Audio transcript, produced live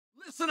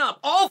Listen up,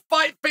 all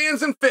fight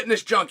fans and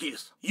fitness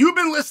junkies. You've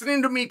been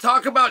listening to me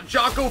talk about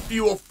Jocko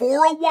Fuel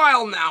for a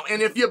while now,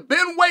 and if you've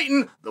been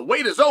waiting, the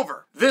wait is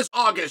over. This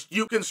August,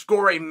 you can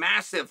score a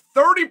massive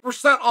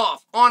 30%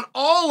 off on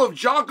all of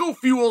Jocko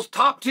Fuel's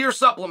top-tier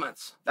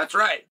supplements. That's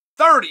right,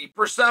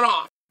 30%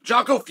 off.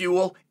 Jocko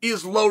Fuel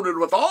is loaded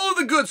with all of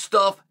the good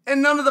stuff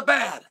and none of the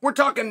bad. We're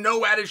talking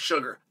no added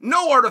sugar,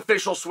 no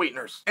artificial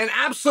sweeteners, and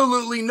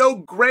absolutely no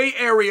gray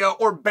area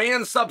or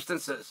banned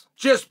substances.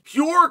 Just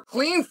pure,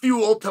 clean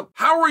fuel to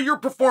power your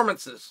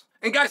performances.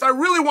 And guys, I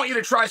really want you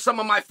to try some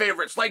of my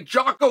favorites like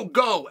Jocko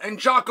Go and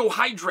Jocko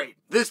Hydrate.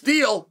 This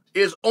deal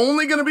is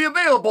only going to be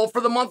available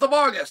for the month of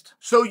August.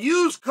 So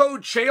use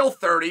code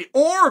Chael30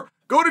 or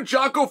go to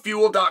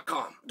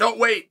JockoFuel.com. Don't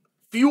wait.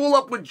 Fuel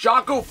up with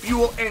Jocko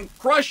Fuel and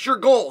crush your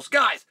goals.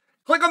 Guys,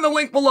 click on the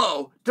link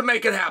below to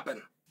make it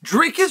happen.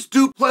 Dricus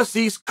du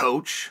Plessis'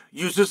 coach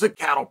uses a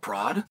cattle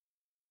prod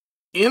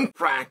in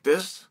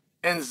practice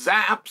and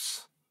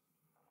zaps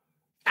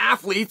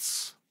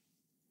athletes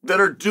that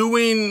are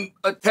doing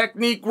a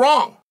technique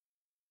wrong.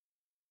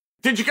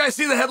 Did you guys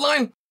see the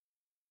headline?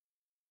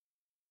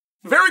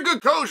 Very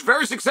good coach,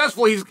 very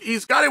successful.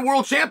 He's got a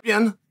world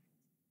champion.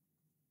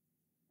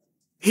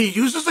 He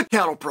uses a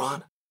cattle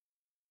prod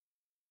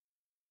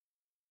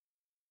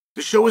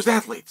to show his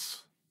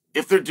athletes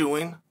if they're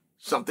doing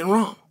something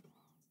wrong.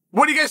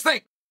 What do you guys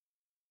think?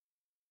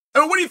 I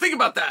mean, what do you think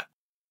about that?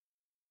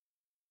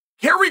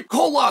 Kerry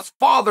Kolot's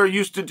father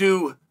used to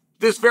do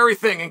this very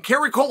thing, and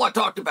Kerry Kolot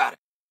talked about it.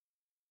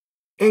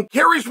 And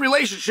Kerry's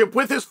relationship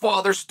with his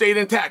father stayed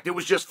intact. It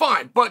was just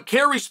fine. But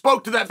Kerry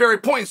spoke to that very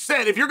point and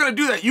said, if you're going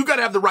to do that, you got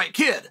to have the right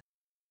kid.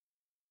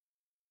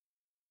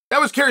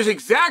 That was Kerry's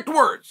exact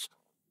words.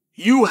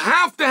 You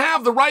have to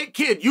have the right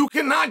kid. You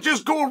cannot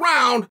just go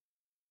around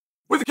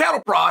with a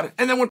cattle prod,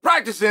 and then when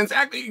practice ends,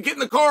 get in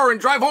the car and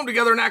drive home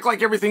together and act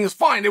like everything is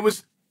fine. It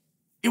was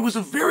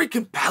a very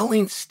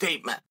compelling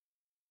statement.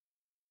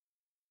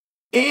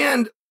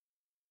 And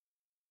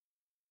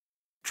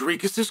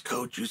Dricus'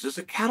 coach uses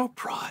a cattle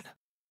prod.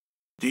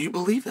 Do you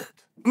believe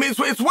it? I mean,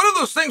 it's one of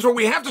those things where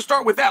we have to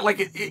start with that. Like,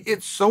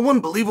 it's so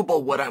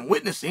unbelievable what I'm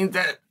witnessing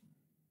that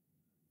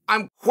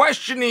I'm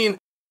questioning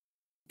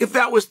if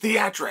that was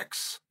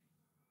theatrics.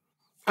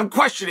 I'm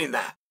questioning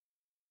that.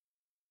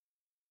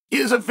 It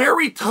is a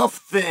very tough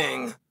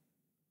thing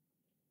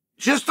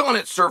just on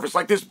its surface,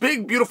 like this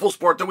big, beautiful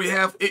sport that we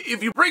have.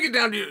 If you break it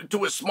down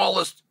to its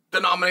smallest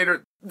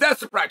denominator,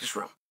 that's the practice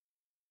room.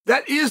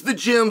 That is the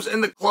gyms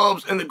and the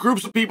clubs and the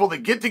groups of people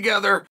that get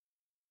together,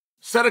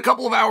 set a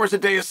couple of hours a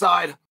day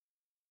aside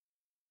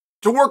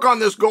to work on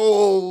this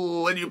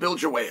goal, and you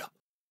build your way up.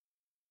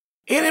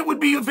 And it would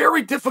be a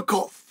very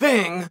difficult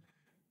thing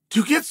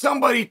to get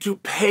somebody to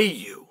pay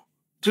you.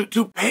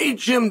 To pay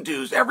gym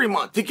dues every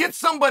month, to get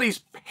somebody's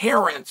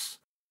parents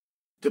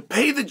to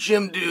pay the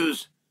gym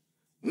dues,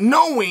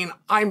 knowing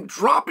I'm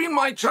dropping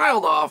my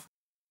child off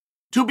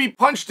to be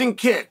punched and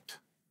kicked.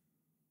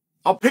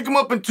 I'll pick him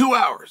up in 2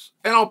 hours,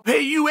 and I'll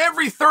pay you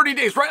every 30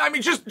 days, right? I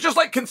mean, just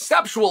like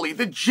conceptually,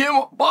 the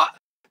gym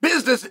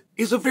business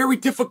is a very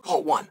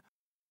difficult one.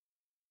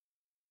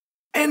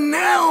 And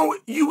now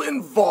you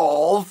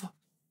involve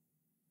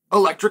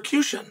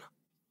electrocution.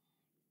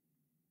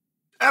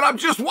 And I'm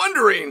just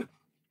wondering,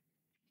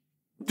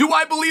 do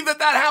I believe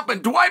that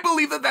happened? Do I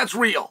believe that that's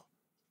real?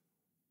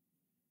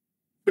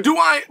 Do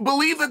I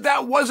believe that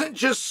that wasn't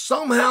just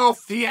somehow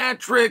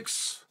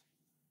theatrics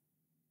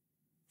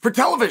for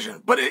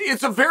television? But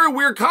it's a very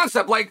weird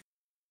concept. Like,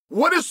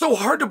 what is so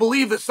hard to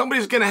believe that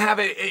somebody's going to have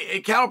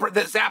a cattle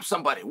that zaps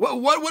somebody?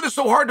 What is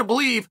so hard to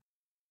believe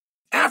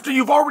after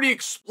you've already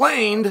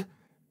explained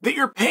that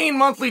you're paying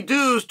monthly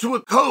dues to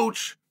a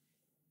coach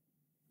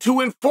to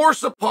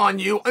enforce upon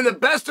you, in the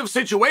best of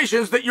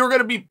situations, that you're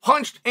going to be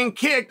punched and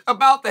kicked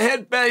about the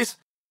head base,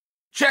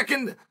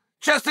 checking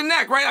chest and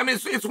neck, right? I mean,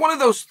 it's one of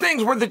those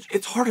things where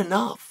it's hard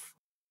enough.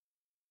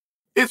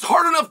 It's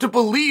hard enough to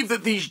believe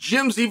that these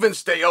gyms even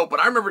stay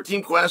open. I remember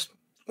Team Quest,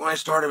 when I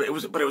started, it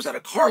was at a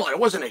car lot. It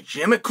wasn't a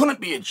gym. It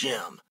couldn't be a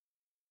gym.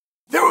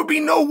 There would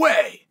be no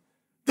way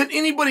that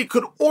anybody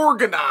could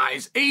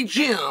organize a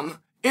gym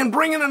and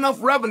bring in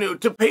enough revenue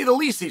to pay the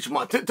lease each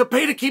month, to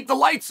pay to keep the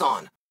lights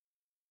on.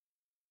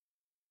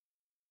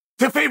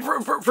 To pay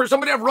for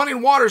somebody to have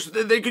running water so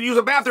that they could use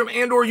a bathroom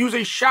and or use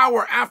a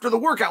shower after the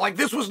workout. Like,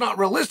 this was not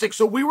realistic,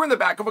 so we were in the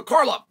back of a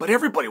car lot. But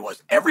everybody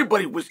was.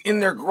 Everybody was in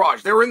their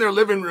garage. They were in their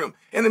living room,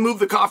 and they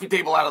moved the coffee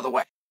table out of the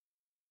way.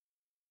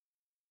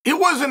 It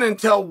wasn't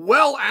until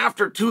well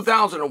after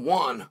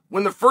 2001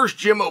 when the first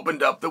gym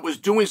opened up that was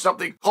doing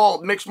something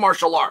called mixed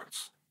martial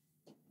arts.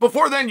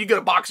 Before then, you get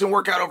a boxing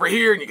workout over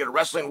here, and you get a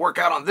wrestling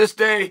workout on this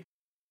day.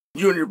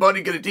 You and your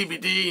buddy get a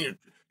DVD, and you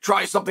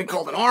try something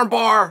called an arm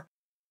bar.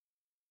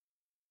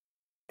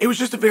 It was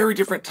just a very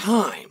different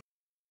time.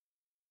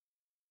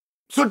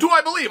 So do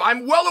I believe?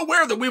 I'm well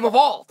aware that we've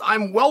evolved.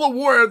 I'm well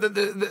aware that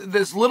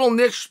this little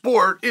niche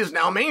sport is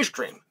now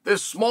mainstream.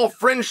 This small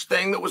fringe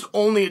thing that was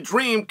only a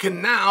dream can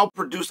now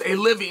produce a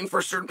living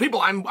for certain people.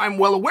 I'm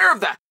well aware of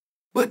that.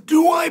 But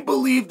do I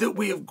believe that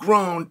we have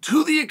grown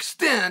to the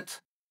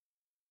extent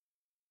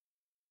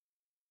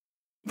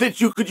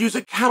that you could use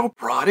a cattle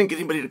prod and get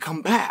anybody to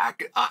come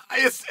back.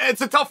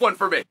 It's a tough one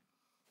for me,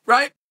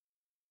 right?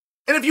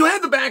 And if you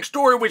had the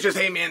backstory, which is,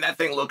 hey man, that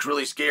thing looks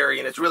really scary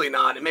and it's really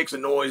not, it makes a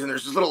noise and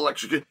there's this little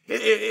electric,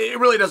 it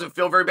really doesn't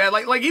feel very bad.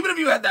 Like even if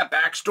you had that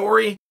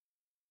backstory,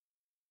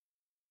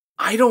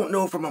 I don't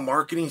know from a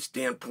marketing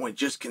standpoint,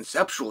 just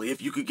conceptually,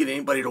 if you could get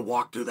anybody to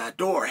walk through that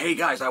door. Hey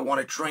guys, I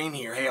want to train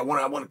here. Hey, I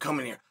want to come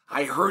in here.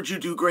 I heard you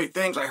do great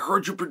things. I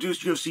heard you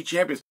produce UFC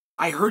champions.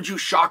 I heard you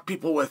shock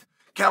people with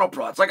cattle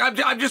prods. Like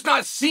I'm just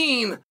not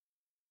seeing.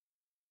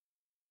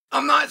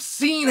 I'm not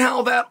seeing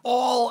how that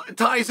all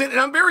ties in. And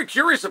I'm very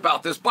curious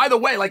about this. By the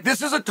way, like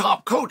this is a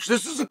top coach.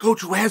 This is a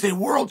coach who has a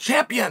world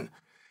champion.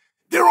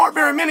 There aren't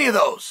very many of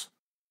those.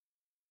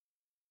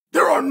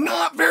 There are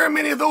not very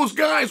many of those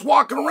guys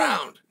walking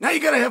around. Now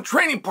you got to have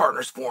training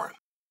partners for him.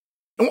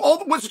 And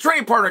what's the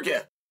training partner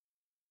get?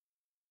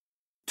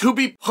 To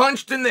be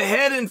punched in the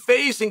head and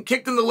face and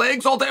kicked in the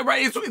legs all day,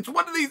 right? It's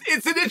one of these.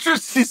 It's an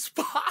interesting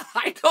spot.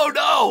 I don't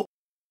know.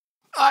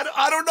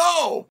 I don't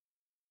know.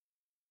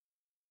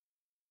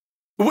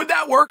 Would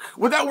that work?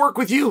 Would that work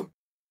with you?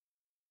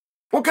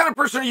 What kind of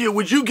person are you?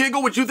 Would you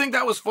giggle? Would you think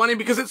that was funny?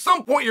 Because at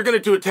some point you're going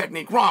to do a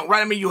technique wrong,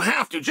 right? I mean, you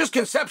have to. Just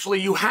conceptually,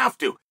 you have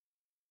to.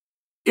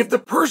 If the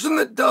person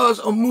that does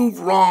a move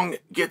wrong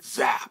gets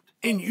zapped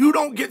and you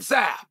don't get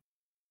zapped,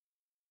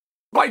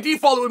 by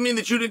default, it would mean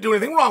that you didn't do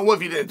anything wrong. Well,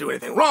 if you didn't do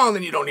anything wrong,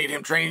 then you don't need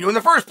him training you in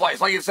the first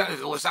place. Like it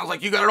sounds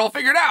like you got it all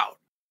figured out.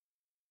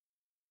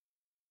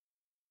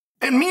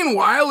 And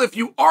meanwhile, if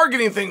you are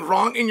getting things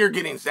wrong and you're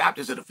getting zapped,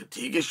 is it a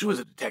fatigue issue? Is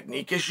it a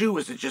technique issue?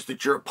 Is it just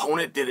that your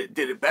opponent did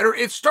it better?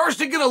 It starts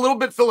to get a little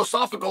bit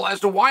philosophical as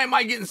to why am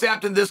I getting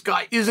zapped and this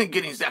guy isn't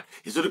getting zapped?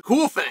 Is it a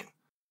cool thing?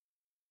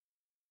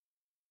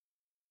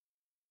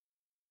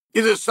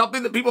 Is it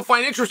something that people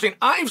find interesting?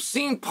 I've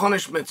seen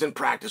punishments in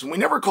practice, and we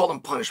never called them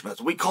punishments.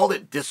 We called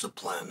it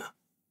discipline.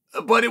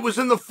 But it was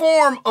in the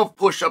form of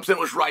push-ups, and it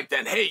was right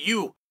then. Hey,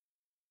 you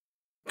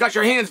got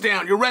your hands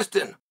down, you're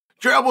resting,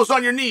 your elbows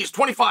on your knees,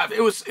 25.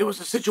 It was a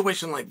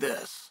situation like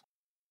this.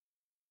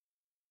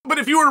 But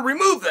if you were to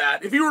remove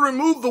that, if you were to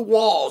remove the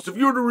walls, if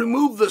you were to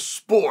remove the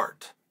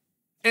sport,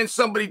 and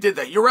somebody did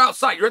that, you're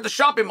outside, you're at the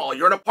shopping mall,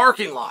 you're in a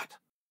parking lot,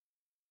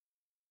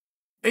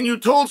 and you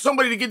told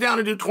somebody to get down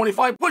and do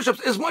 25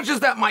 push-ups, as much as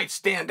that might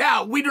stand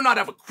out, we do not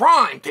have a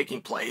crime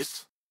taking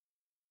place.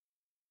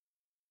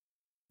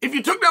 If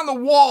you took down the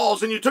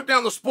walls and you took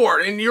down the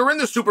sport and you're in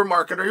the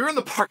supermarket or you're in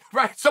the park,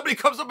 right, somebody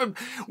comes up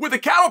with a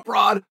cattle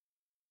prod,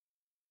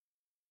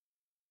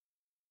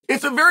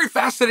 it's a very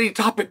fascinating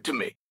topic to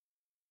me.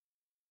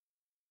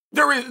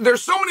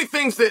 There's so many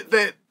things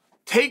that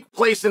take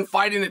place in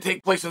fighting and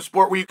take place in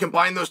sport where you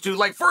combine those two.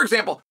 Like, for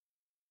example,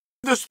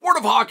 the sport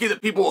of hockey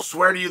that people will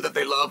swear to you that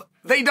they love,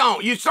 they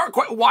don't. You start,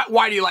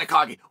 why do you like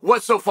hockey?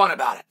 What's so fun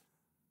about it?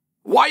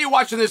 Why are you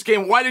watching this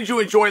game? Why did you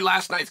enjoy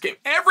last night's game?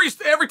 Every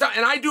time,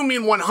 and I do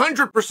mean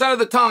 100% of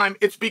the time,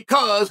 it's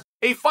because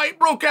a fight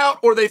broke out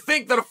or they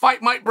think that a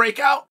fight might break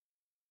out.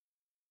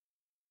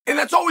 And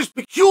that's always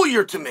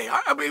peculiar to me.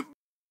 I mean,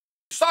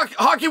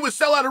 hockey would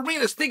sell out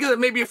arenas thinking that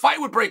maybe a fight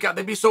would break out.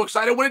 They'd be so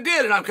excited when it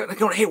did. And I'm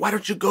going, hey, why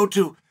don't you go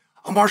to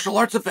a martial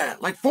arts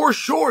event? Like, for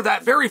sure,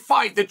 that very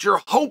fight that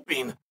you're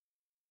hoping,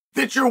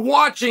 that you're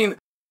watching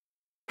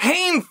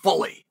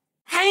painfully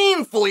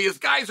as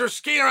guys are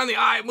skating around the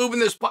eye, moving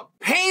this puck,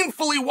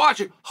 painfully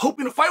watching,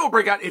 hoping a fight will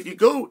break out. If you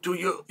go to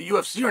a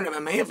UFC or an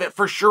MMA event,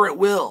 for sure it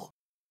will.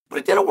 But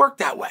it didn't work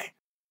that way.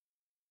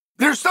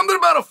 There's something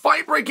about a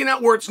fight breaking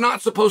out where it's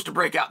not supposed to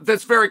break out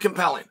that's very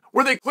compelling.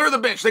 Where they clear the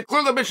bench. They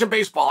clear the bench in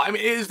baseball. I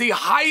mean, it is the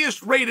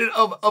highest rated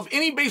of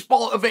any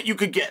baseball event you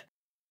could get.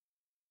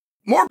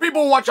 More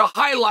people watch a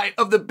highlight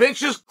of the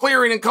benches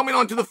clearing and coming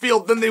onto the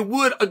field than they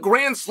would a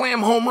grand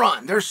slam home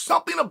run. There's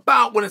something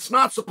about when it's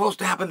not supposed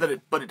to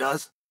happen but it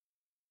does.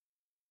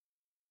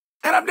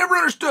 And I've never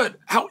understood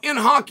how in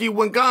hockey,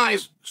 when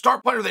guys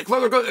start playing, they clear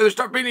their goals, they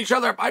start beating each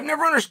other up. I've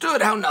never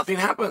understood how nothing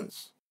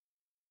happens.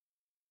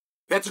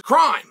 That's a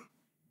crime.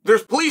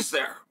 There's police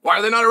there. Why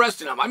are they not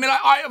arresting them? I mean,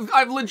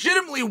 I've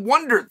legitimately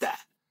wondered that.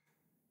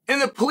 And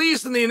the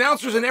police and the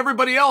announcers and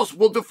everybody else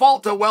will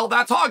default to, well,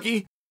 that's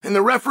hockey. And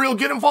the referee will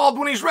get involved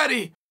when he's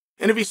ready.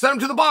 And if he sent him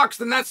to the box,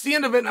 then that's the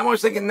end of it. And I'm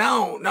always thinking,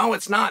 no,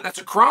 it's not. That's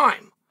a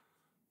crime.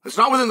 It's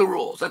not within the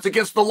rules. That's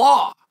against the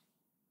law.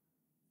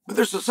 But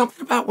there's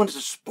something about when it's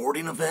a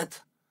sporting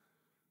event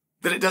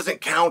that it doesn't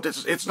count.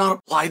 It's not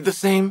applied the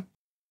same.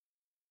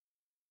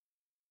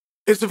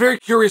 It's a very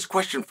curious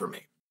question for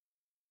me.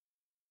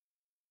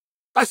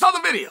 I saw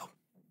the video.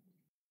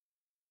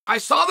 I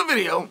saw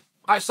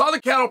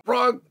the cattle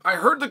prod. I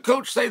heard the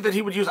coach say that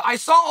he would use it. I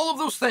saw all of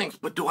those things,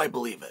 but do I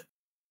believe it?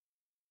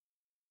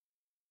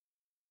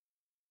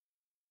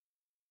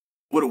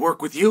 Would it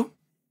work with you?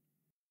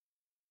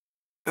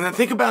 And then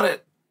think about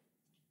it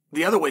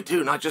the other way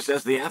too, not just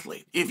as the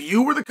athlete. If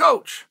you were the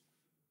coach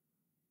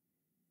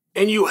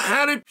and you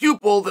had a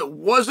pupil that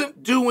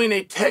wasn't doing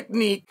a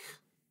technique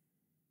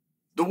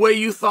the way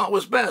you thought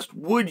was best,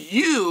 would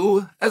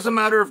you, as a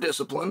matter of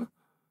discipline,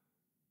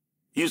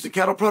 use the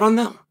cattle prod on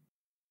them?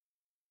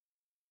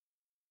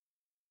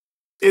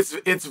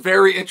 It's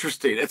very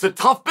interesting. It's a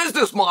tough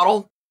business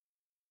model,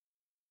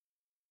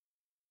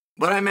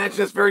 but I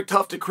imagine it's very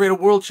tough to create a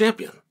world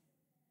champion.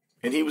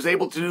 And he was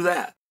able to do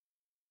that.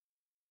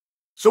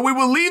 So we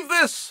will leave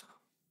this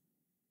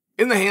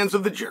in the hands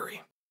of the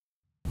jury.